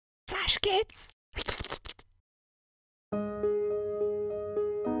Flashgitz.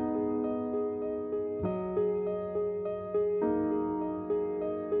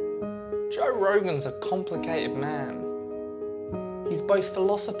 Joe Rogan's a complicated man. He's both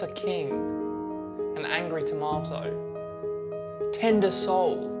philosopher king and angry tomato, tender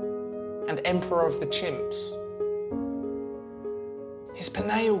soul and emperor of the chimps. His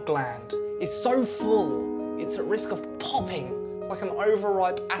pineal gland is so full it's at risk of popping like an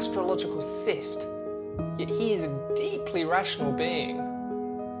overripe astrological cyst, yet he is a deeply rational being.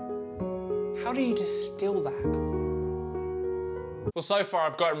 How do you distill that? Well, so far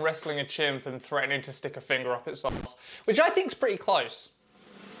I've got him wrestling a chimp and threatening to stick a finger up its arse, which I think's pretty close.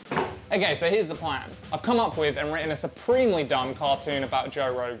 Okay, so here's the plan. I've come up with and written a supremely dumb cartoon about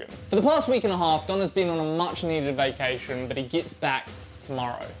Joe Rogan. For the past week and a half, Don has been on a much needed vacation, but he gets back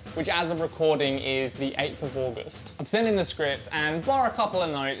tomorrow, which as of recording is the 8th of August. I've sent him the script and bar a couple of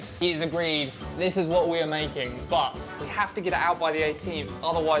notes, he's agreed this is what we are making, but we have to get it out by the 18th,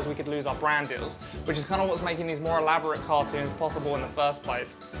 otherwise we could lose our brand deals, which is kind of what's making these more elaborate cartoons possible in the first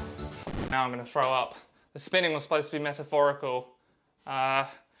place. Now I'm gonna throw up. The spinning was supposed to be metaphorical.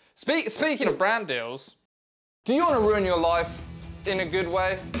 Speaking of brand deals, do you want to ruin your life in a good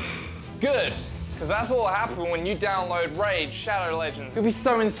way? Good. Because that's what will happen when you download Raid Shadow Legends. You'll be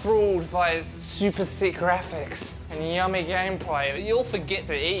so enthralled by its super sick graphics and yummy gameplay that you'll forget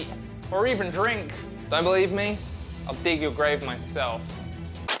to eat or even drink. Don't believe me? I'll dig your grave myself.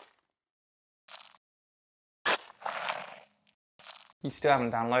 You still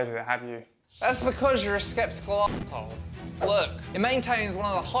haven't downloaded it, have you? That's because you're a skeptical asshole. Look, it maintains one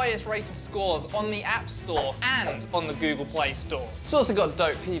of the highest rated scores on the App Store and on the Google Play Store. It's also got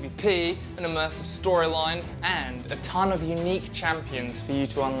dope PvP, an immersive storyline, and a ton of unique champions for you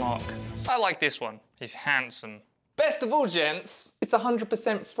to unlock. I like this one. He's handsome. Best of all, gents, it's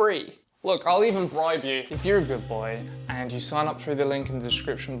 100% free. Look, I'll even bribe you. If you're a good boy and you sign up through the link in the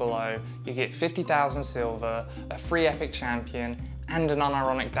description below, you get 50,000 silver, a free epic champion, and an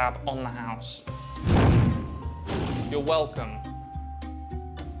unironic dab on the house. You're welcome.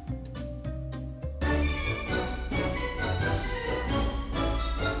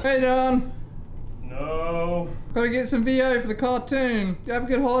 Hey, Don. No. Gotta get some VO for the cartoon. You have a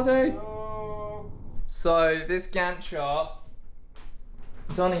good holiday? No. So, this Gantt chart.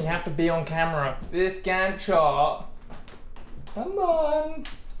 Donnie, you have to be on camera. This Gantt chart. Come on.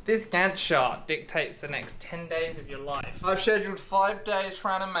 This Gantt chart dictates the next 10 days of your life. I've scheduled 5 days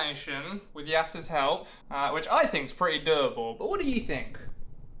for animation with Yas's help, which I think is pretty doable, but what do you think?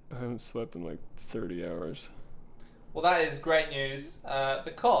 I haven't slept in like 30 hours. Well, that is great news,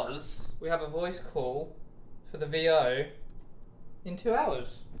 because we have a voice call for the VO in 2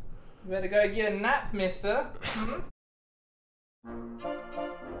 hours. You better go get a nap, mister.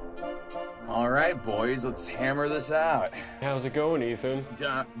 All right, boys, let's hammer this out. How's it going, Ethan?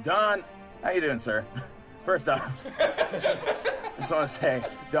 Don, how you doing, sir? First off, just want to say,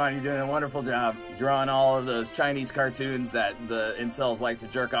 Don, you're doing a wonderful job drawing all of those Chinese cartoons that the incels like to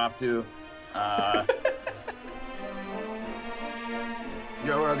jerk off to.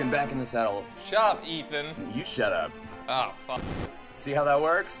 Joe Rogan back in the saddle. Shut up, Ethan. You shut up. Oh, fuck. See how that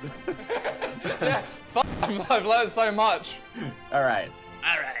works? Yeah, fuck, I've learned so much. All right.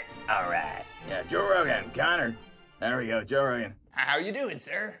 All right. Yeah, Joe Rogan, Connor. There we go, Joe Rogan. How you doing,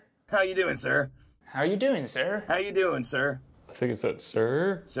 sir? How you doing, sir? How you doing, sir? How you doing, sir? I think it's that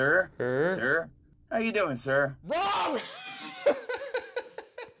sir. Sir? Sir? Sir? How you doing, sir? Wrong!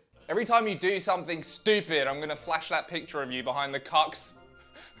 Every time you do something stupid, I'm gonna flash that picture of you behind the cuck's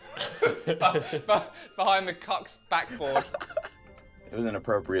behind the cuck's backboard. It was an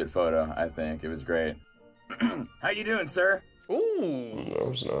appropriate photo, I think. It was great. How you doing, sir? Ooh. That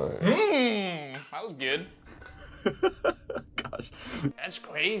was nice. That was good. Gosh. That's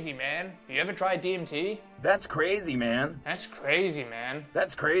crazy, man. You ever tried DMT? That's crazy, man. That's crazy, man.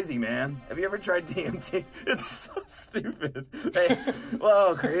 That's crazy, man. Have you ever tried DMT? It's so stupid. Hey,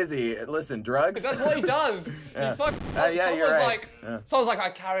 whoa, crazy. Listen, drugs? That's what he does. Yeah. He fuck, Yeah, you're right. Someone's like, I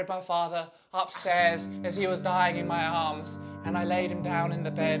carried my father upstairs as he was dying in my arms, and I laid him down in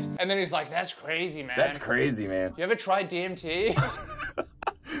the bed. And then he's like, that's crazy, man. That's crazy, man. You ever tried DMT?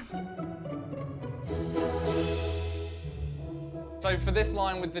 So for this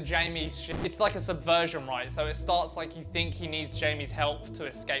line with the Jamie shit, it's like a subversion, right? So it starts like you think he needs Jamie's help to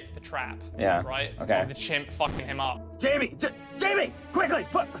escape the trap. Yeah. Right? Okay. With the chimp fucking him up. Jamie! Jamie! Quickly!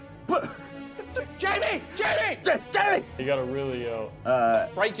 Put! Jamie! Jamie! Jamie! You gotta really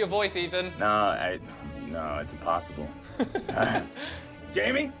Break your voice, Ethan. No, no, it's impossible.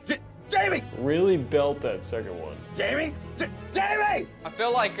 Jamie! Jamie! Really belt that second one. Jamie! Jamie! I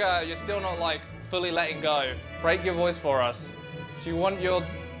feel like you're still not like fully letting go. Break your voice for us. Do you want your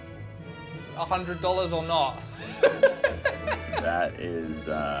 $100 or not? That is,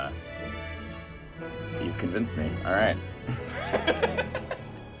 you've convinced me. All right.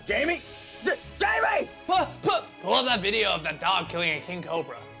 Jamie! Jamie! Pull up that video of that dog killing a king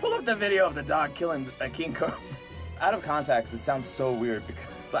cobra. Pull up the video of the dog killing a king cobra. Out of context, it sounds so weird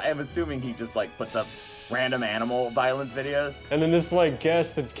because I'm assuming he just like puts up random animal violence videos. And then this like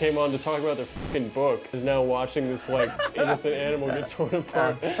guest that came on to talk about their fucking book is now watching this like innocent animal get torn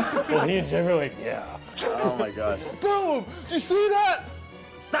apart. Well, he and Jim are like, yeah. Oh my gosh. Boom! Do you see that?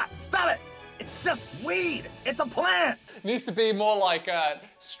 Stop it! It's just weed! It's a plant! It needs to be more like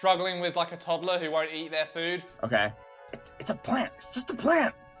struggling with like a toddler who won't eat their food. Okay. It's a plant. It's just a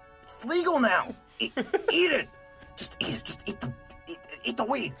plant. It's legal now. Eat it. Just eat it. Just eat the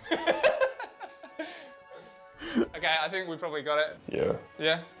weed. Okay, I think we probably got it. Yeah.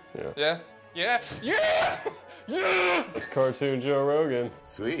 Yeah? Yeah. Yeah? Yeah? Yeah! Yeah! It's cartoon Joe Rogan.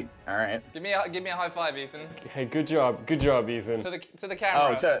 Sweet. All right. Give me a high five, Ethan. Hey, good job, Ethan. To the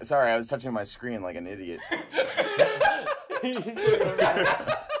camera. Oh, sorry. I was touching my screen like an idiot.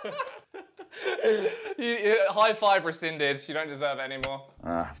 High five rescinded. You don't deserve it anymore.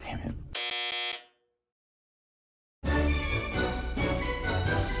 Ah, damn it.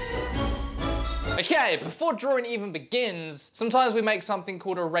 Okay, before drawing even begins, sometimes we make something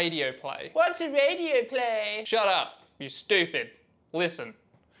called a radio play. What's a radio play? Shut up, you stupid. Listen,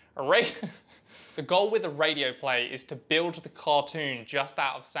 the goal with a radio play is to build the cartoon just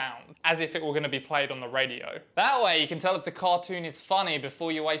out of sound, as if it were going to be played on the radio. That way you can tell if the cartoon is funny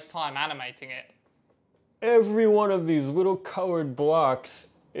before you waste time animating it. Every one of these little colored blocks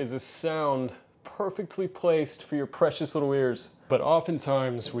is a sound perfectly placed for your precious little ears. But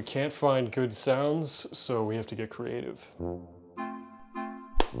oftentimes we can't find good sounds, so we have to get creative.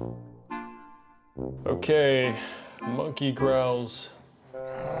 Okay, monkey growls.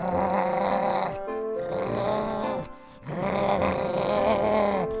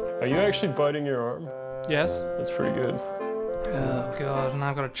 Are you actually biting your arm? Yes. That's pretty good. Oh god, now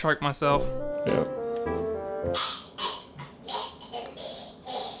I've got to choke myself. Yeah.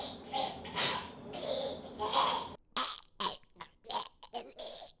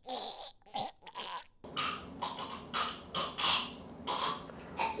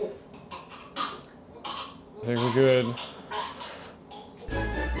 I think we're good.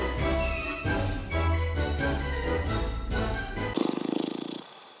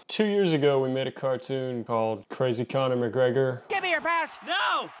 Two years ago, we made a cartoon called Crazy Conor McGregor. Give me your belt!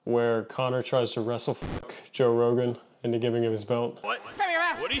 No! Where Conor tries to wrestle Joe Rogan into giving him his belt. What? Give me your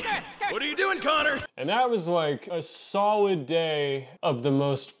belt! What are you doing, Connor? And that was like a solid day of the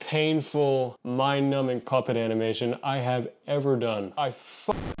most painful, mind-numbing puppet animation I have ever done. I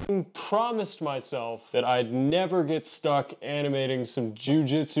fucking promised myself that I'd never get stuck animating some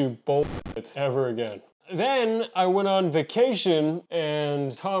jujitsu bullshit ever again. Then I went on vacation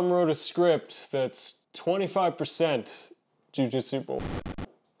and Tom wrote a script that's 25% jujitsu bull.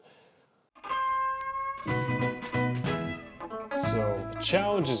 So the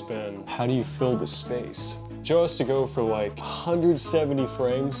challenge has been, how do you fill the space? Joe has to go for like 170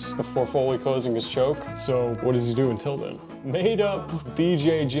 frames before fully closing his choke. So what does he do until then? Made up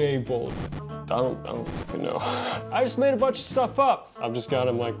BJJ bull. I don't fucking know. I just made a bunch of stuff up. I've just got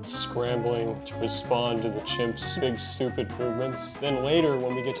him like scrambling to respond to the chimp's big stupid movements. Then later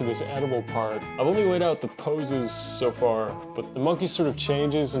when we get to this edible part, I've only laid out the poses so far, but the monkey sort of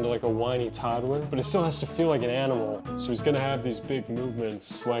changes into like a whiny toddler, but it still has to feel like an animal. So he's gonna have these big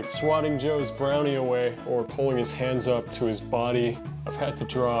movements, like swatting Joe's brownie away or pulling his hands up to his body. I've had to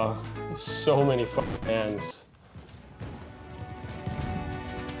draw so many fucking hands.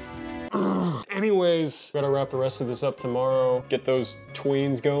 Anyways, gotta wrap the rest of this up tomorrow, get those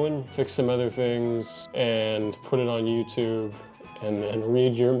tweens going, fix some other things, and put it on YouTube, and then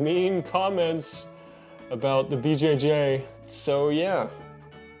read your mean comments about the BJJ. So yeah,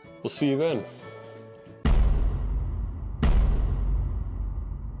 we'll see you then.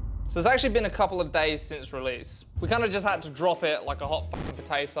 So it's actually been a couple of days since release. We kind of just had to drop it like a hot fucking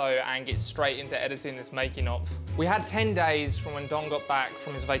potato and get straight into editing this making of. We had 10 days from when Don got back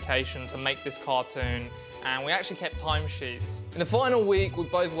from his vacation to make this cartoon, and we actually kept timesheets. In the final week, we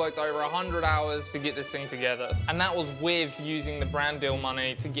both worked over 100 hours to get this thing together. And that was with using the brand deal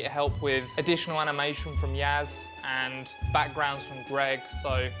money to get help with additional animation from Yaz and backgrounds from Greg,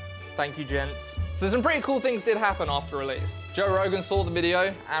 so thank you, gents. So some pretty cool things did happen after release. Joe Rogan saw the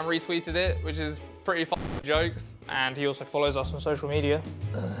video and retweeted it, which is pretty fucking jokes, and he also follows us on social media.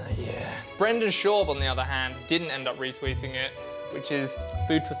 Yeah. Brendan Schaub, on the other hand, didn't end up retweeting it, which is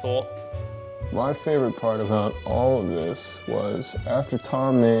food for thought. My favorite part about all of this was after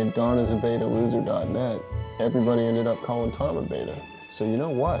Tom made donasabetaloser.net, everybody ended up calling Tom a beta. So you know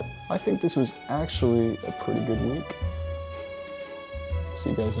what? I think this was actually a pretty good week. See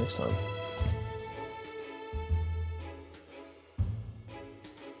you guys next time.